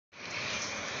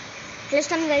Hello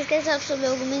time guys, कैसे आप सब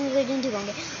लोग? उम्मीद करते हैं ठीक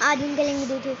होंगे। आज हम खेलेंगे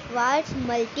दूसरे फार्ट्स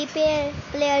मल्टीप्लेयर।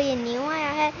 ये न्यू आया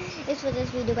है, इस वजह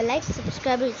से वीडियो को लाइक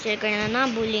सब्सक्राइब और शेयर करना ना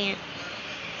भूलिए।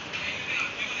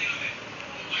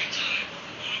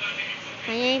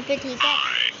 हाँ, यहीं पे ठीक है।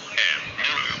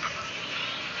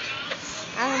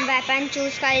 अब हम वेपन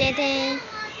चूज कर लेते हैं।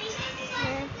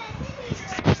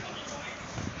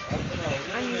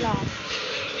 अनलॉक।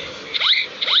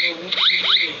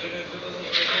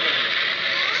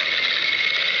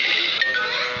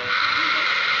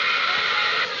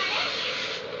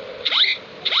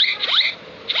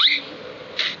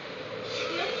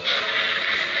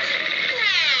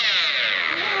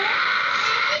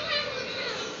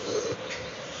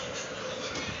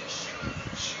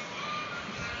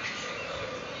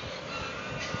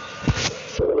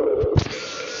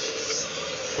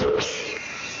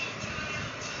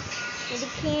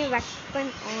 देखिए वेपन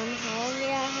ऑन हो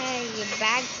गया है। ये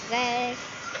बैग है,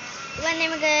 बनने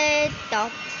में गए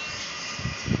टॉप।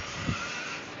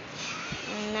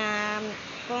 नाम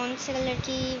कौन से कलर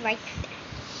की? वाइट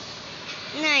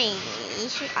नहीं,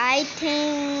 I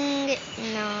think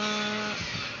no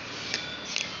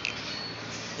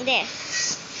this.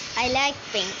 I like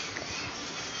pink.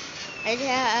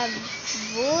 अच्छा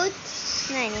बूट्स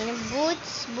नहीं,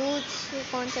 बूट्स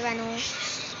कौन से पहनूं?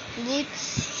 बूट्स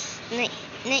नहीं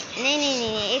नहीं नहीं नहीं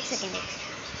नहीं, एक सेकेंड।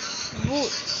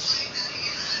 बूट्स,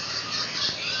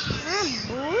 हाँ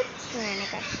बूट्स मैंने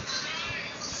कहा।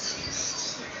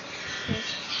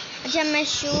 अच्छा मैं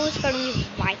शूज करूँगी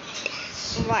वाइट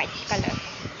कलर।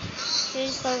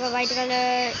 शूज करूँगा वाइट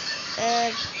कलर।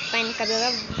 पैंट का भी होगा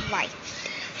वाइट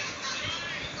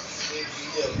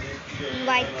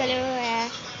कलर है।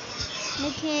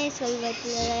 देखिए इसका भी वाइट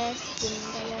कलर है, skin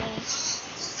colour.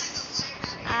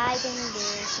 I think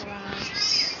this one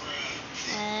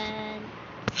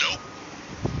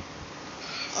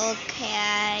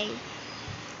okay.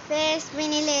 Face भी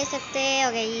नहीं ले सकते।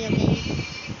 ओके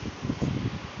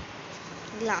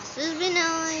ग्लासेस भी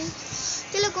नहीं।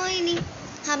 चलो कोई नहीं,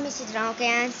 हम इसी तरह के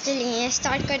चलिए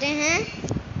स्टार्ट करते हैं।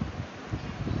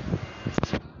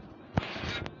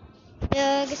 तो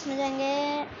किसमें जाएंगे?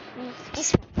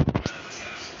 इसमें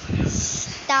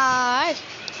स्टार्ट।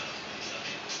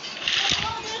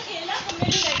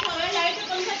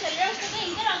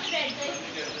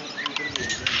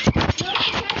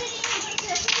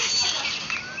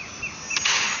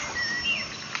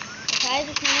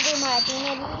 जिसमें कोई मारा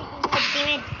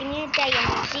टीममेट चाहिए।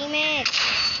 टीममेट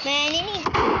मैंने नहीं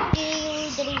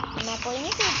मैं कोई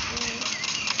नहीं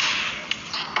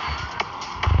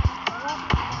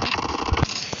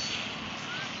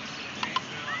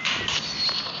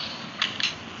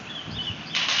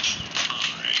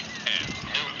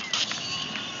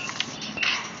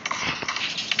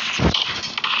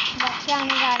बच्चा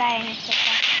आने जा रहा है नीचे का।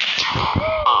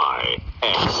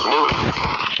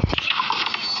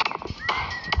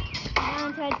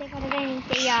 चढ़ते कर गए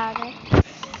नीचे आ गए।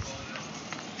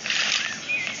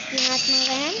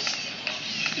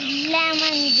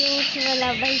 लेमन जूस वाला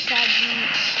भाई साहब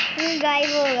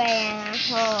गायब हो गए हैं।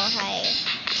 हो हाय,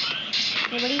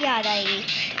 ये बड़ी याद आएगी।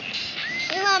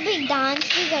 ये वहाँ पे डांस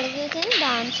भी करते थे ना,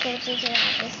 डांस करते थे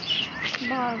वहाँ पे।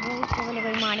 भागो उसको बोले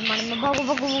भाई, मार में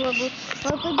भागो।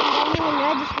 और कोई बंदा नहीं मिल रहा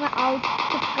है जिसमें आउट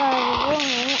कर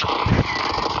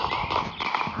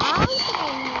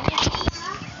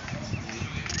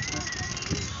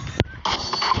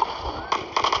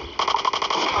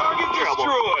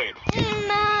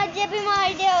मुझे भी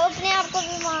मार दिया, अपने आप को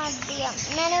भी मार दिया।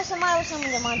 मैंने उसे मारा, उसने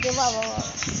मुझे मार दिया।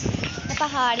 वाह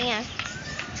पहाड़ियाँ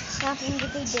यहाँ पे मुझे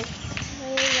कोई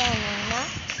देखेगा नहीं ना,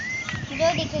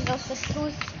 जो दिखेगा उसको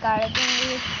चूज कर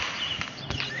दूंगी।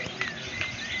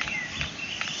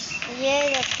 ये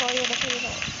देखो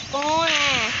कौन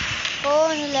है,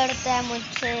 कौन लड़ता है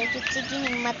मुझसे? किसी की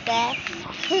हिम्मत है?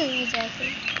 जैसे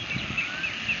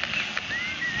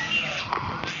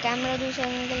कैमरा दूसरा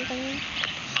एंगल कहीं।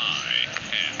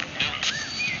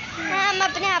 हम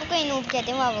अपने आप को इनूब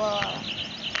कहते हैं। वाह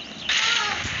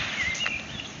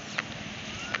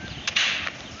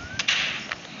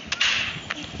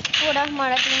पूरा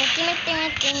हमारा टीममेट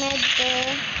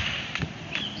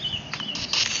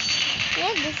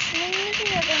ये दुश्मन नहीं की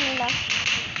जगह मिला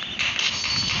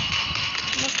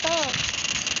मतलब।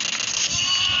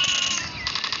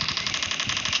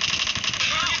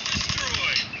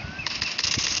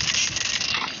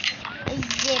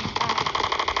 ये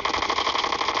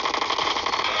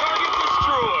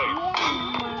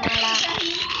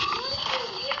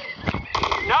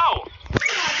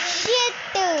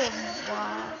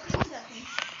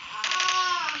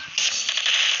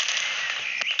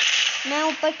मैं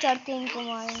ऊपर चढ़ के इनको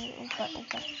मारूंगी। ऊपर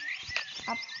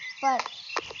अब ऊपर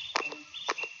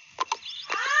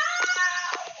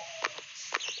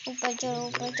ऊपर चलो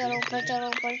ऊपर चलो ऊपर चलो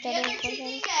ऊपर चलो ऊपर चलो।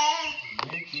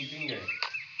 ये कीपिंग है।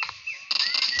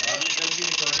 आपने कल की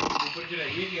रिकॉर्डिंग ऊपर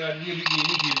चढ़ाई कि आदमी अभी गेम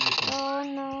ही खेल रहे थे। ओह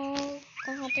नो,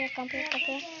 कहाँ पे आपने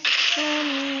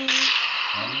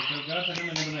कल कहा था ना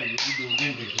मैंने बनाई थी 2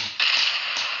 घंटे की।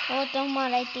 वो तो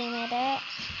हमारा ही टीममेट है,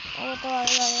 वो तो आ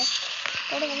गया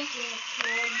थोड़े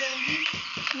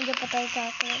मुझे पता ही क्या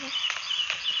करेगा।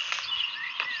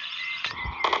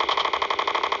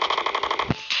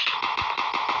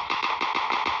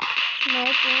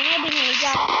 मैं टीम भी नहीं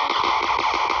जा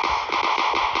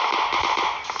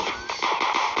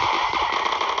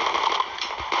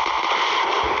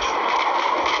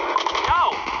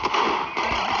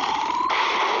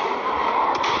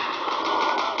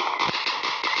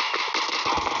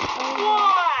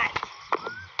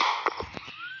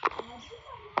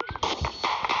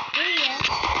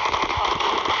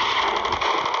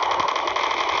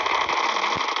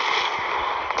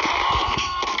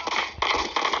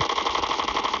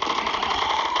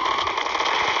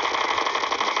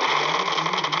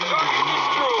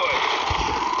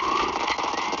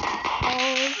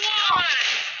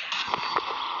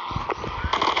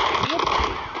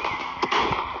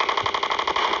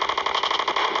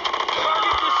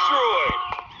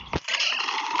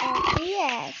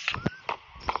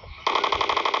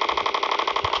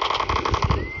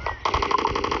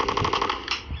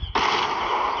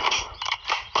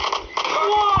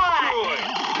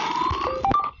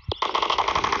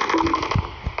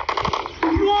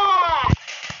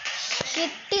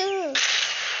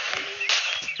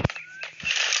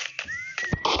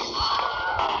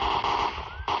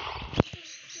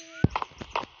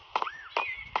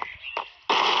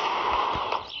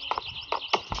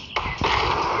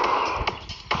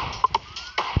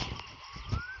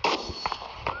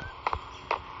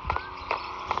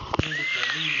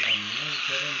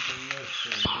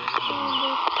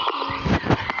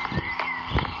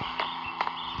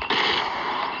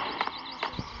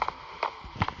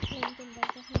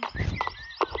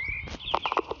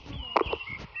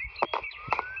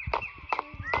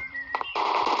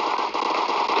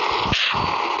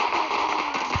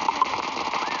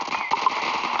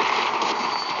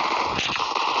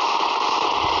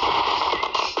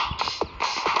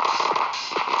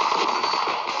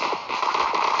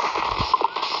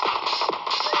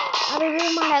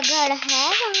हमारा घर है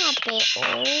वहाँ पे।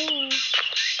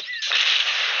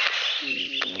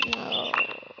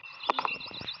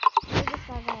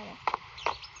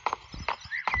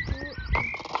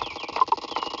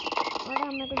 और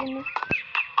हमें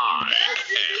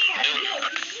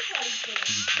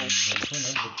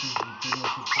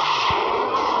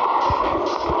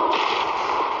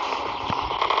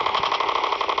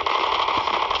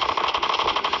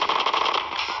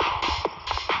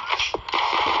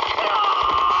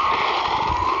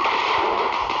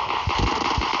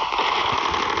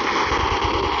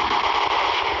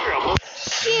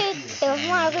तो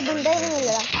हमारा कोई बंदा ही नहीं मिल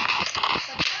रहा।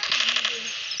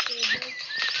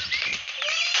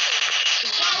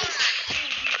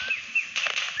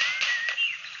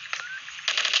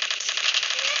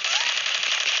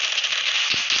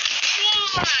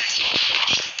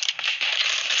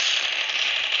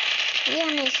 ये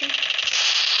हमेशा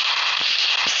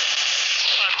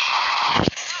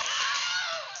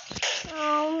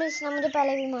इसने मुझे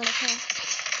पहले भी मारा था।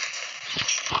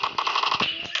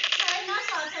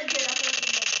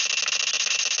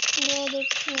 ये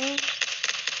देखिए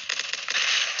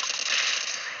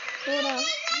पूरा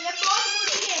ये बहुत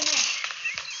बुरी गेम है।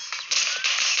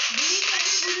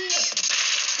 बुरी है।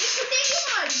 ये छुट्टी क्यों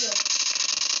मार रही हो?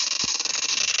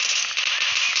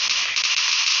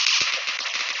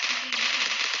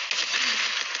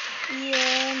 ये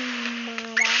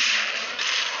मारा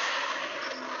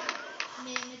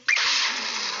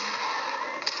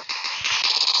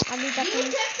अभी तक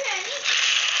नहीं।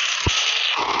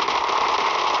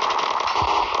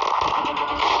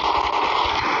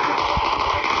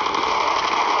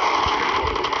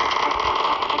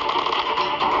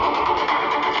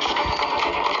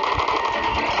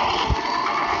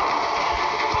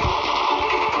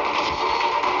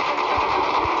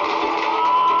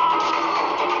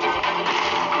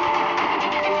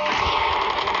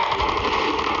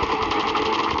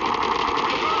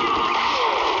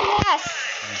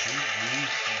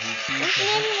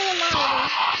 उसने भी मुझे मारा।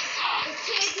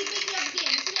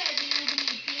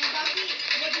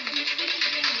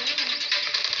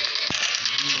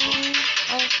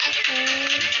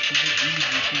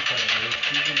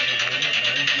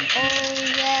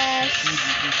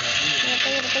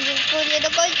 ये तो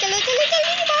चलो चलो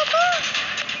जल्दी भागो।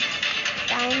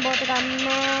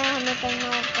 हमें करना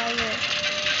होता है ये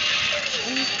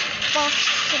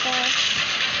इम्पॉसिबल।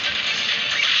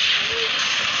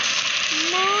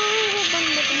 मैं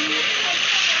बंद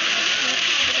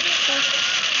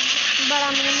बड़ा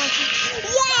मगरमच्छ,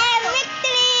 ये